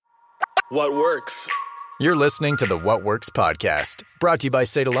What works? You're listening to the What Works podcast, brought to you by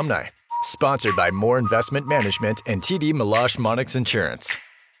State Alumni, sponsored by Moore Investment Management and TD Milosh Monix Insurance.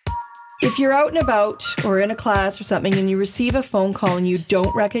 If you're out and about or in a class or something and you receive a phone call and you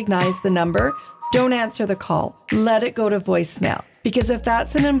don't recognize the number, don't answer the call. Let it go to voicemail. Because if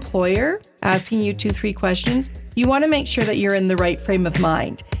that's an employer asking you 2-3 questions, you want to make sure that you're in the right frame of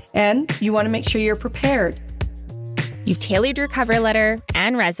mind. And you want to make sure you're prepared. You've tailored your cover letter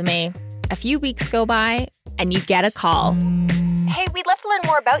and resume. A few weeks go by and you get a call. Hey, we'd love to learn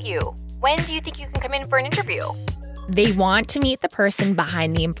more about you. When do you think you can come in for an interview? They want to meet the person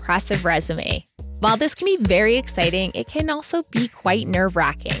behind the impressive resume. While this can be very exciting, it can also be quite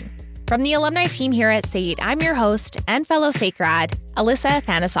nerve-wracking. From the alumni team here at SAIT, I'm your host and fellow SAIT grad, Alyssa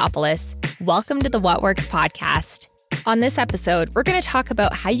Athanasopoulos. Welcome to the What Works podcast. On this episode, we're going to talk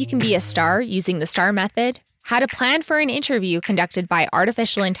about how you can be a star using the STAR method, how to plan for an interview conducted by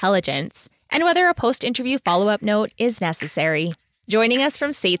artificial intelligence, and whether a post-interview follow-up note is necessary. Joining us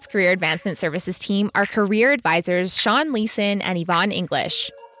from SAIT's Career Advancement Services team are career advisors Sean Leeson and Yvonne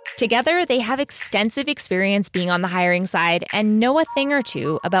English. Together, they have extensive experience being on the hiring side and know a thing or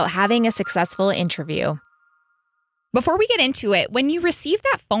two about having a successful interview. Before we get into it, when you receive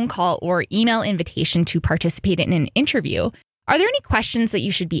that phone call or email invitation to participate in an interview, are there any questions that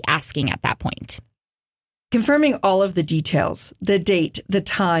you should be asking at that point? Confirming all of the details, the date, the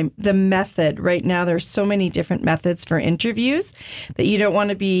time, the method. Right now, there's so many different methods for interviews that you don't want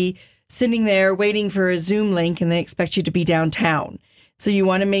to be sitting there waiting for a Zoom link and they expect you to be downtown. So you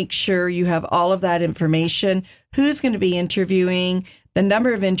want to make sure you have all of that information, who's going to be interviewing, the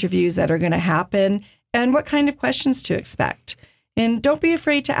number of interviews that are going to happen, and what kind of questions to expect. And don't be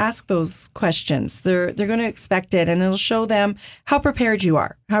afraid to ask those questions. They're going to expect it, and it'll show them how prepared you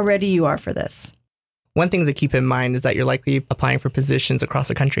are, how ready you are for this. One thing to keep in mind is that you're likely applying for positions across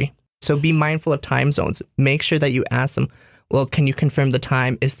the country. So be mindful of time zones. Make sure that you ask them, well, can you confirm the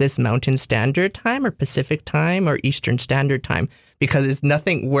time? Is this Mountain Standard Time or Pacific Time or Eastern Standard Time? Because there's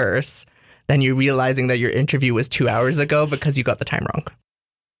nothing worse than you realizing that your interview was 2 hours ago because you got the time wrong.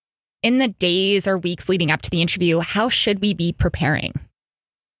 In the days or weeks leading up to the interview, how should we be preparing?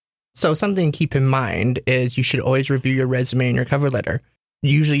 So something to keep in mind is you should always review your resume and your cover letter.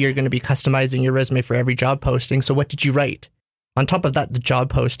 Usually you're going to be customizing your resume for every job posting. So what did you write? On top of that, the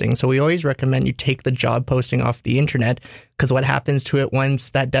job posting. So we always recommend you take the job posting off the internet because what happens to it once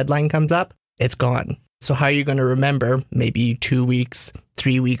that deadline comes up, it's gone. So how are you going to remember maybe 2 weeks,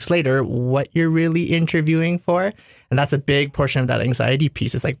 3 weeks later, what you're really interviewing for? And that's a big portion of that anxiety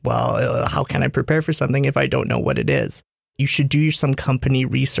piece. It's like, well, how can I prepare for something if I don't know what it is? You should do some company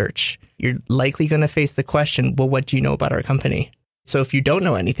research. You're likely going to face the question, well, what do you know about our company? So if you don't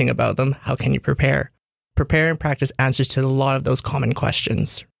know anything about them, how can you prepare? Prepare and practice answers to a lot of those common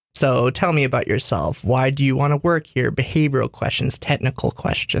questions. So tell me about yourself. Why do you want to work here? Behavioral questions, technical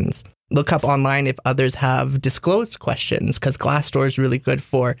questions. Look up online if others have disclosed questions because Glassdoor is really good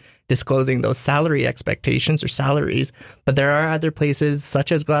for disclosing those salary expectations or salaries. But there are other places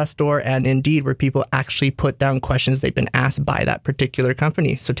such as Glassdoor and Indeed where people actually put down questions they've been asked by that particular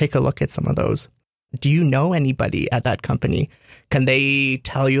company. So take a look at some of those. Do you know anybody at that company? Can they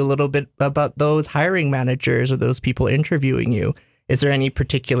tell you a little bit about those hiring managers or those people interviewing you? Is there any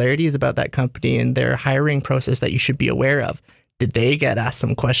particularities about that company and their hiring process that you should be aware of? Did they get asked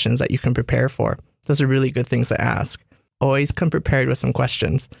some questions that you can prepare for? Those are really good things to ask. Always come prepared with some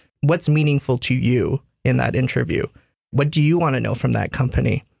questions. What's meaningful to you in that interview? What do you want to know from that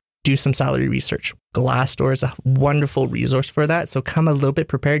company? Do some salary research. Glassdoor is a wonderful resource for that. So come a little bit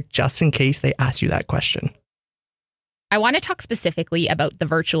prepared just in case they ask you that question. I want to talk specifically about the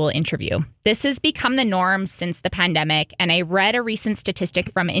virtual interview. This has become the norm since the pandemic, and I read a recent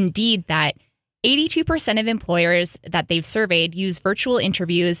statistic from Indeed that 82% of employers that they've surveyed use virtual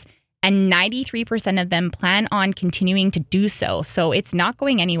interviews, and 93% of them plan on continuing to do so. So it's not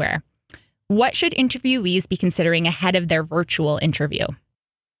going anywhere. What should interviewees be considering ahead of their virtual interview?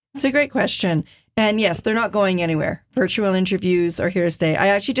 It's a great question. And yes, they're not going anywhere. Virtual interviews are here to stay. I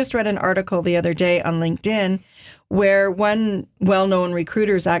actually just read an article the other day on LinkedIn where one well-known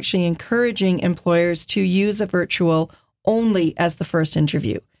recruiter is actually encouraging employers to use a virtual only as the first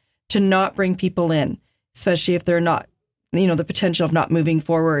interview, to not bring people in, especially if they're not, the potential of not moving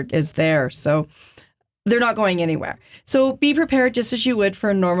forward is there. So they're not going anywhere. So be prepared just as you would for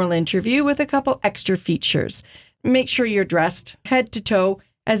a normal interview with a couple extra features. Make sure you're dressed head to toe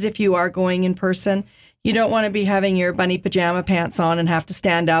as if you are going in person. You don't want to be having your bunny pajama pants on and have to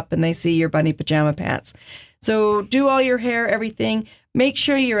stand up and they see your bunny pajama pants. So do all your hair, everything. Make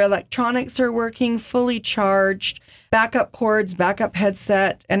sure your electronics are working, fully charged, backup cords, backup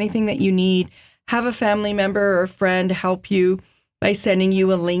headset, anything that you need. Have a family member or a friend help you by sending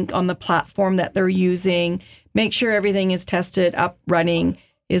you a link on the platform that they're using. Make sure everything is tested, up, running,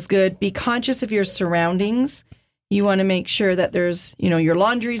 is good. Be conscious of your surroundings. You want to make sure that there's, your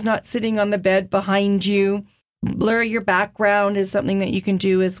laundry's not sitting on the bed behind you. Blur your background is something that you can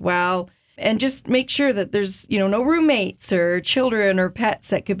do as well. And just make sure that there's, no roommates or children or pets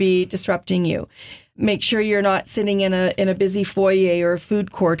that could be disrupting you. Make sure you're not sitting in a busy foyer or a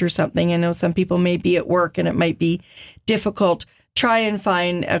food court or something. I know some people may be at work and it might be difficult. Try and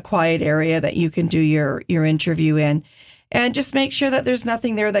find a quiet area that you can do your interview in. And just make sure that there's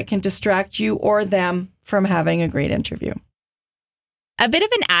nothing there that can distract you or them from having a great interview. A bit of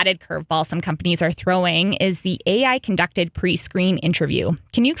an added curveball some companies are throwing is the AI-conducted pre-screen interview.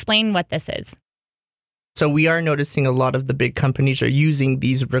 Can you explain what this is? So we are noticing a lot of the big companies are using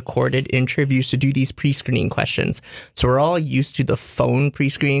these recorded interviews to do these pre-screening questions. So we're all used to the phone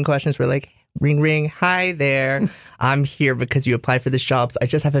pre-screening questions. We're like, ring, ring. Hi there. I'm here because you applied for this job. So I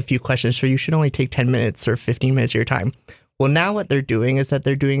just have a few questions for you. Should only take 10 minutes or 15 minutes of your time. Well, now what they're doing is that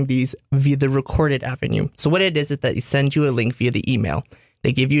they're doing these via the recorded avenue. So what it is that they send you a link via the email.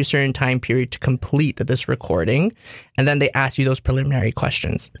 They give you a certain time period to complete this recording, and then they ask you those preliminary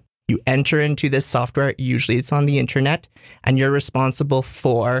questions. You enter into this software, usually it's on the internet, and you're responsible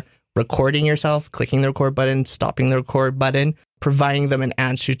for recording yourself, clicking the record button, stopping the record button, providing them an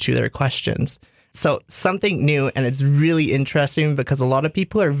answer to their questions. So something new, and it's really interesting because a lot of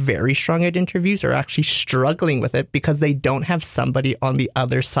people are very strong at interviews are actually struggling with it because they don't have somebody on the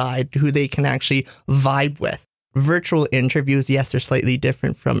other side who they can actually vibe with. Virtual interviews, yes, they're slightly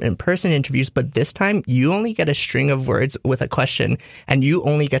different from in-person interviews, but this time you only get a string of words with a question and you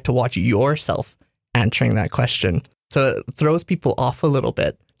only get to watch yourself answering that question. So it throws people off a little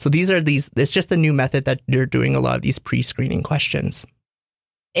bit. So it's just a new method that they're doing a lot of these pre-screening questions.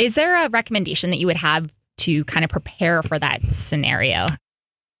 Is there a recommendation that you would have to kind of prepare for that scenario?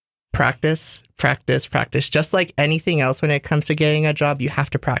 Practice, practice, practice. Just like anything else when it comes to getting a job, you have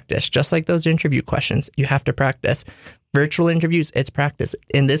to practice. Just like those interview questions, you have to practice. Virtual interviews, it's practice.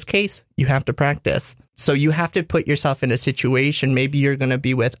 In this case, you have to practice. So you have to put yourself in a situation. Maybe you're going to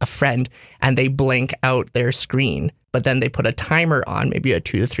be with a friend and they blank out their screen, but then they put a timer on, maybe a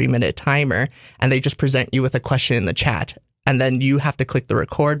 2 to 3 minute timer, and they just present you with a question in the chat. And then you have to click the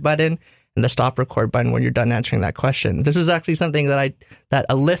record button and the stop record button when you're done answering that question. This was actually something that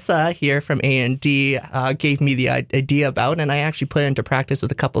Alyssa here from A&D gave me the idea about, and I actually put it into practice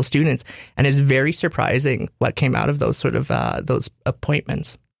with a couple of students. And it's very surprising what came out of those sort of those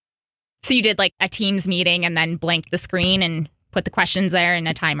appointments. So you did like a Teams meeting and then blanked the screen and put the questions there and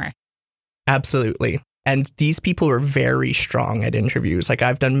a timer. Absolutely. And these people were very strong at interviews. Like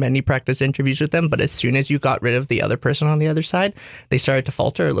I've done many practice interviews with them, but as soon as you got rid of the other person on the other side, they started to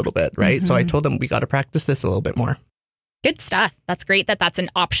falter a little bit, right? Mm-hmm. So I told them we got to practice this a little bit more. Good stuff. That's great that that's an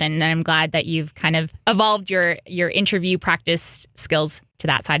option. And I'm glad that you've kind of evolved your interview practice skills to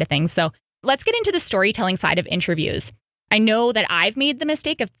that side of things. So let's get into the storytelling side of interviews. I know that I've made the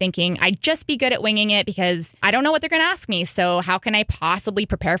mistake of thinking I'd just be good at winging it because I don't know what they're going to ask me. So how can I possibly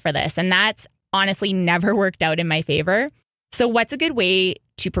prepare for this? And that's honestly never worked out in my favor. So what's a good way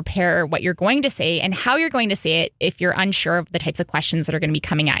to prepare what you're going to say and how you're going to say it if you're unsure of the types of questions that are going to be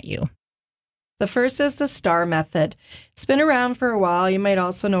coming at you? The first is the STAR method. It's been around for a while. You might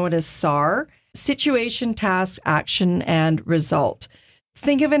also know it as SAR: situation, task, action, and result.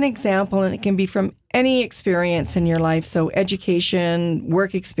 Think of an example, and it can be from any experience in your life. So education,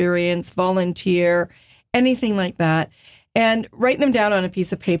 work experience, volunteer, anything like that. And write them down on a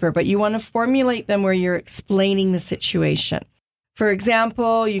piece of paper, but you want to formulate them where you're explaining the situation. For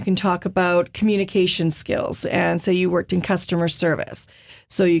example, you can talk about communication skills. And so you worked in customer service.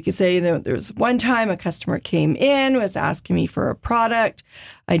 So you could say that there was one time a customer came in, was asking me for a product.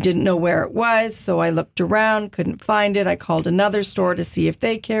 I didn't know where it was, so I looked around, couldn't find it. I called another store to see if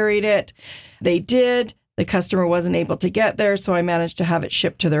they carried it. They did. The customer wasn't able to get there, so I managed to have it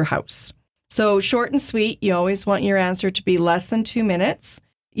shipped to their house. So short and sweet, you always want your answer to be less than 2 minutes.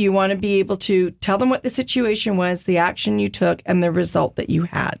 You want to be able to tell them what the situation was, the action you took, and the result that you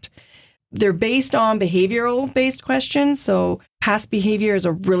had. They're based on behavioral-based questions, so past behavior is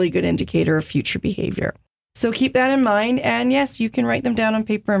a really good indicator of future behavior. So keep that in mind, and yes, you can write them down on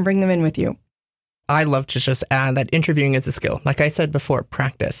paper and bring them in with you. I love to just add that interviewing is a skill. Like I said before,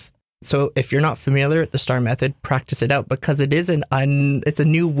 practice. So if you're not familiar with the STAR method, practice it out because it is it's a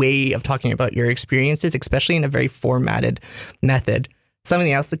new way of talking about your experiences, especially in a very formatted method.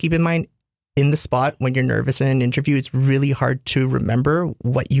 Something else to keep in mind, In the spot, when you're nervous in an interview, it's really hard to remember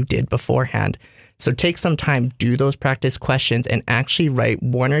what you did beforehand. So take some time, do those practice questions, and actually write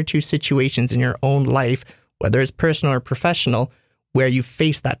 1 or 2 situations in your own life, whether it's personal or professional, where you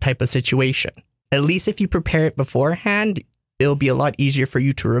face that type of situation. At least if you prepare it beforehand, it'll be a lot easier for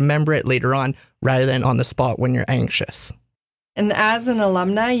you to remember it later on rather than on the spot when you're anxious. And as an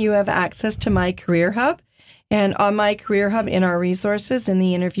alumni, you have access to My Career Hub. And on My Career Hub, in our resources, in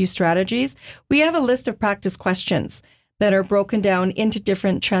the interview strategies, we have a list of practice questions that are broken down into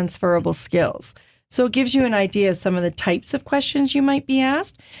different transferable skills. So it gives you an idea of some of the types of questions you might be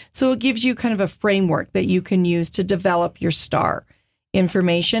asked. So it gives you kind of a framework that you can use to develop your STAR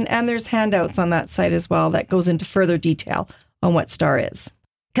information. And there's handouts on that site as well that goes into further detail on what STAR is.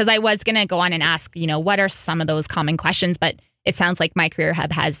 Because I was going to go on and ask, what are some of those common questions? But it sounds like My Career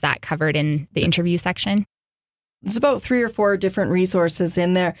Hub has that covered in the interview section. There's about 3 or 4 different resources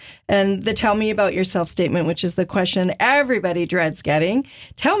in there. And the Tell Me About Yourself statement, which is the question everybody dreads getting.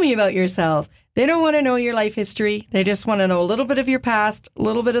 Tell me about yourself. They don't want to know your life history. They just want to know a little bit of your past, a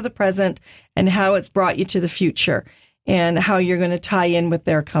little bit of the present, and how it's brought you to the future and how you're going to tie in with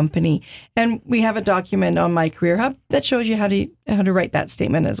their company. And we have a document on My Career Hub that shows you how to write that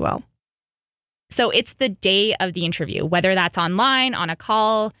statement as well. So it's the day of the interview, whether that's online, on a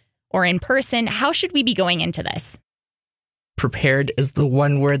call, or in person. How should we be going into this? Prepared is the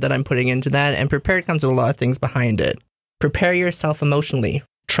one word that I'm putting into that, and prepared comes with a lot of things behind it. Prepare yourself emotionally.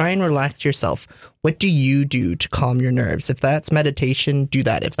 Try and relax yourself. What do you do to calm your nerves? If that's meditation, do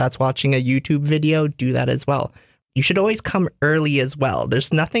that. If that's watching a YouTube video, do that as well. You should always come early as well.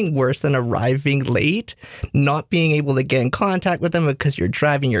 There's nothing worse than arriving late, not being able to get in contact with them because you're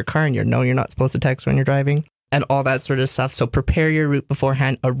driving your car and you're not supposed to text when you're driving and all that sort of stuff. So prepare your route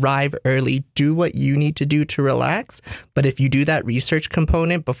beforehand, arrive early, do what you need to do to relax. But if you do that research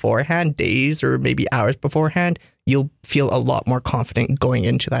component beforehand, days or maybe hours beforehand, you'll feel a lot more confident going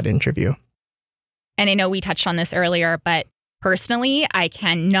into that interview. And I know we touched on this earlier, but personally, I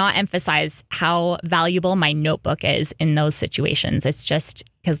cannot emphasize how valuable my notebook is in those situations. It's just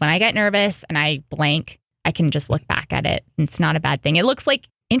because when I get nervous and I blank, I can just look back at it. It's not a bad thing. It looks like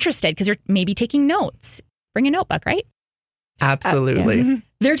interested because you're maybe taking notes. Bring a notebook, right? Absolutely. Yeah.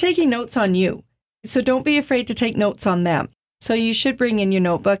 They're taking notes on you. So don't be afraid to take notes on them. So you should bring in your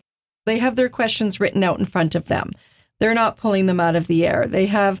notebook. They have their questions written out in front of them. They're not pulling them out of the air. They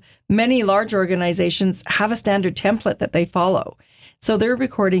have many large organizations have a standard template that they follow. So they're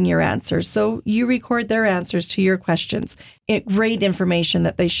recording your answers. So you record their answers to your questions. Great information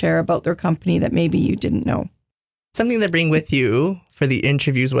that they share about their company that maybe you didn't know. Something to bring with you for the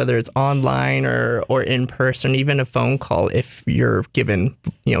interviews, whether it's online or in person, even a phone call, if you're given,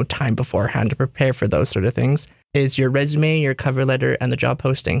 time beforehand to prepare for those sort of things, is your resume, your cover letter, and the job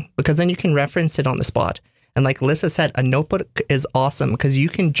posting, because then you can reference it on the spot. And like Alyssa said, a notebook is awesome because you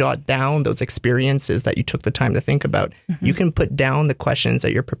can jot down those experiences that you took the time to think about. Mm-hmm. You can put down the questions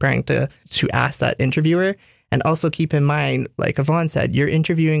that you're preparing to ask that interviewer. And also keep in mind, like Yvonne said, you're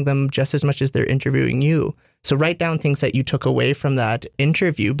interviewing them just as much as they're interviewing you. So write down things that you took away from that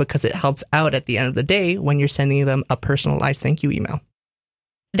interview because it helps out at the end of the day when you're sending them a personalized thank you email.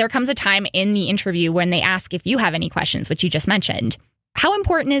 There comes a time in the interview when they ask if you have any questions, which you just mentioned. How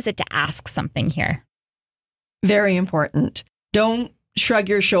important is it to ask something here? Very important. Don't shrug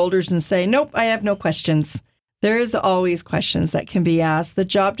your shoulders and say, nope, I have no questions. There's always questions that can be asked. The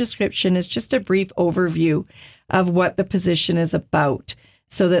job description is just a brief overview of what the position is about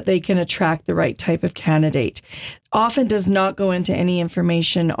so that they can attract the right type of candidate. Often does not go into any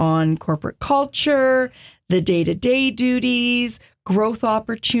information on corporate culture, the day-to-day duties, growth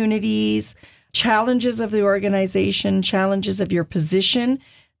opportunities, challenges of the organization, challenges of your position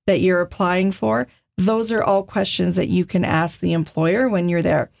that you're applying for. Those are all questions that you can ask the employer when you're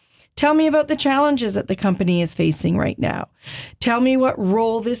there. Tell me about the challenges that the company is facing right now. Tell me what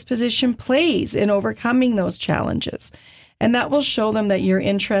role this position plays in overcoming those challenges. And that will show them that you're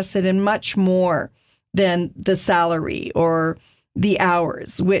interested in much more than the salary or the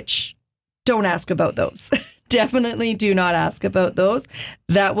hours, which don't ask about those. Definitely do not ask about those.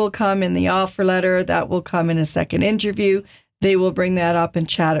 That will come in the offer letter. That will come in a second interview. They will bring that up and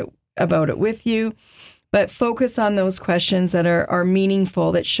chat about it with you. But focus on those questions that are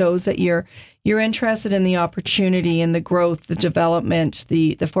meaningful, that shows that you're interested in the opportunity and the growth, the development,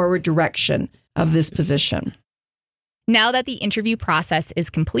 the forward direction of this position. Now that the interview process is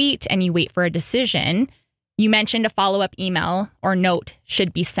complete and you wait for a decision, you mentioned a follow-up email or note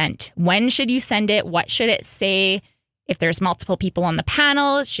should be sent. When should you send it? What should it say? If there's multiple people on the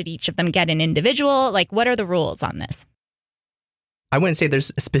panel, should each of them get an individual? Like, what are the rules on this? I wouldn't say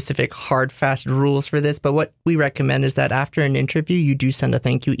there's specific hard, fast rules for this, but what we recommend is that after an interview, you do send a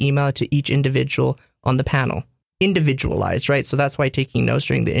thank you email to each individual on the panel. Individualized, right? So that's why taking notes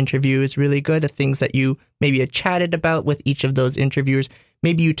during the interview is really good. The things that you maybe had chatted about with each of those interviewers.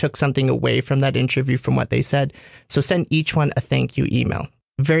 Maybe you took something away from that interview from what they said. So send each one a thank you email.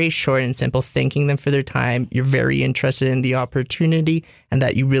 Very short and simple, thanking them for their time. You're very interested in the opportunity and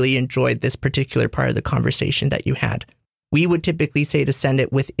that you really enjoyed this particular part of the conversation that you had. We would typically say to send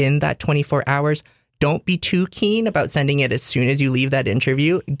it within that 24 hours. Don't be too keen about sending it as soon as you leave that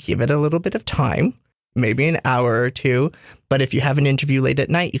interview. Give it a little bit of time. Maybe an hour or two. But if you have an interview late at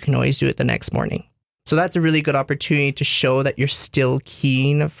night, you can always do it the next morning. So that's a really good opportunity to show that you're still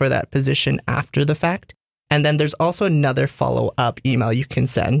keen for that position after the fact. And then there's also another follow-up email you can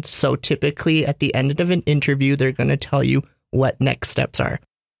send. So typically at the end of an interview, they're going to tell you what next steps are.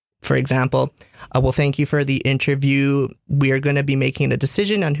 For example, well, thank you for the interview. We are going to be making a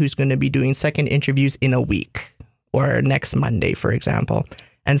decision on who's going to be doing second interviews in a week or next Monday, for example.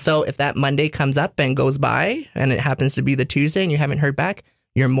 And so if that Monday comes up and goes by and it happens to be the Tuesday and you haven't heard back,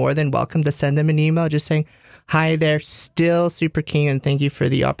 you're more than welcome to send them an email just saying, hi there, still super keen and thank you for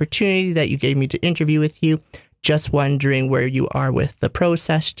the opportunity that you gave me to interview with you. Just wondering where you are with the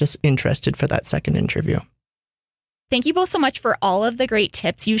process, just interested for that second interview. Thank you both so much for all of the great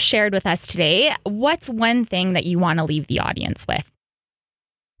tips you shared with us today. What's one thing that you want to leave the audience with?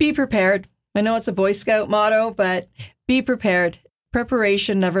 Be prepared. I know it's a Boy Scout motto, but be prepared.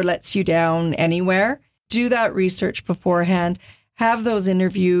 Preparation never lets you down anywhere. Do that research beforehand. Have those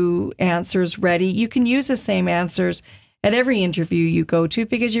interview answers ready. You can use the same answers at every interview you go to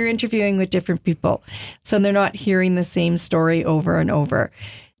because you're interviewing with different people. So they're not hearing the same story over and over.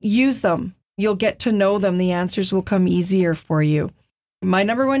 Use them. You'll get to know them. The answers will come easier for you. My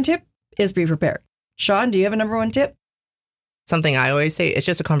number one tip is be prepared. Sean, do you have a number one tip? Something I always say, it's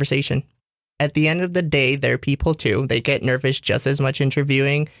just a conversation. At the end of the day, they're people too. They get nervous just as much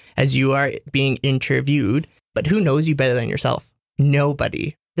interviewing as you are being interviewed. But who knows you better than yourself?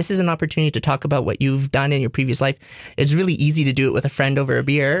 Nobody. This is an opportunity to talk about what you've done in your previous life. It's really easy to do it with a friend over a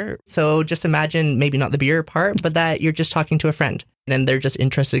beer. So just imagine maybe not the beer part, but that you're just talking to a friend and they're just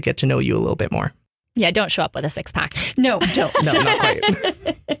interested to get to know you a little bit more. Yeah, don't show up with a six-pack. No, don't. No, not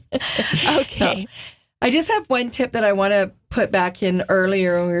quite. Okay. No. I just have one tip that I want to put back in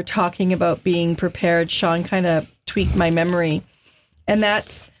earlier when we were talking about being prepared. Sean kind of tweaked my memory. And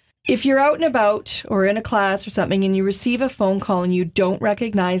that's if you're out and about or in a class or something and you receive a phone call and you don't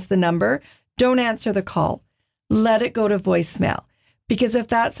recognize the number, don't answer the call. Let it go to voicemail. Because if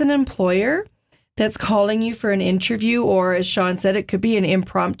that's an employer that's calling you for an interview, or as Sean said, it could be an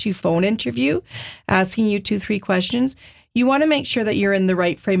impromptu phone interview, asking you 2-3 questions, you want to make sure that you're in the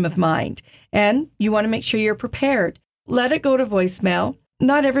right frame of mind. And you want to make sure you're prepared. Let it go to voicemail.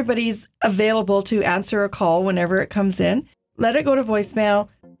 Not everybody's available to answer a call whenever it comes in. Let it go to voicemail.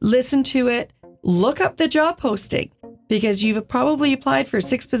 Listen to it. Look up the job posting because you've probably applied for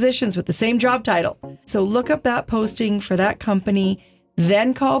 6 positions with the same job title. So look up that posting for that company.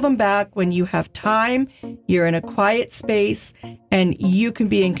 Then call them back when you have time, you're in a quiet space, and you can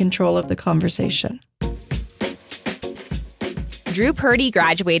be in control of the conversation. Drew Purdy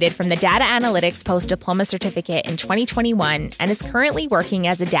graduated from the Data Analytics Post-Diploma Certificate in 2021 and is currently working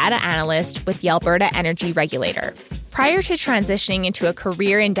as a data analyst with the Alberta Energy Regulator. Prior to transitioning into a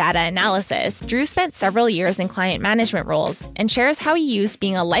career in data analysis, Drew spent several years in client management roles and shares how he used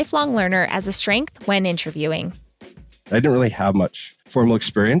being a lifelong learner as a strength when interviewing. I didn't really have much formal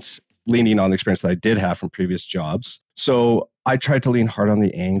experience, leaning on the experience that I did have from previous jobs. So I tried to lean hard on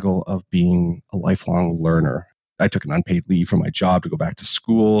the angle of being a lifelong learner. I took an unpaid leave from my job to go back to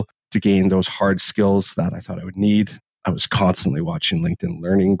school to gain those hard skills that I thought I would need. I was constantly watching LinkedIn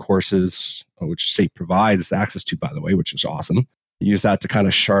learning courses, which SAIT provides access to, by the way, which is awesome. I use that to kind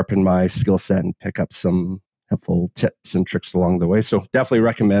of sharpen my skill set and pick up some helpful tips and tricks along the way. So definitely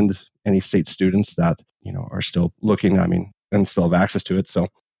recommend any SAIT students that, are still looking, and still have access to it. So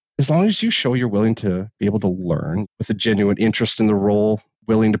as long as you show you're willing to be able to learn with a genuine interest in the role,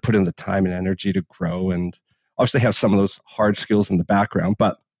 willing to put in the time and energy to grow, and obviously have some of those hard skills in the background,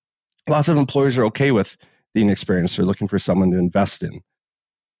 but lots of employers are okay with the inexperienced. They're looking for someone to invest in.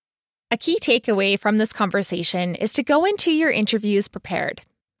 A key takeaway from this conversation is to go into your interviews prepared.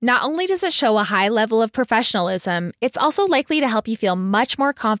 Not only does it show a high level of professionalism, it's also likely to help you feel much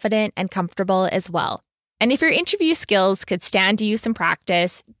more confident and comfortable as well. And if your interview skills could stand to use some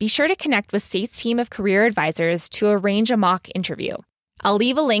practice, be sure to connect with SAIT's team of career advisors to arrange a mock interview. I'll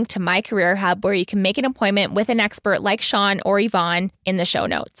leave a link to My Career Hub where you can make an appointment with an expert like Sean or Yvonne in the show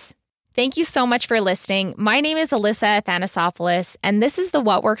notes. Thank you so much for listening. My name is Alyssa Athanasopoulos, and this is the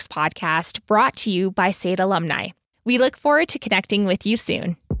What Works podcast brought to you by SAIT alumni. We look forward to connecting with you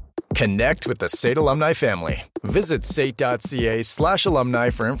soon. Connect with the SAIT alumni family. Visit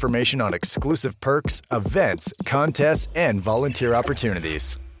sait.ca/alumni for information on exclusive perks, events, contests, and volunteer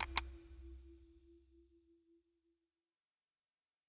opportunities.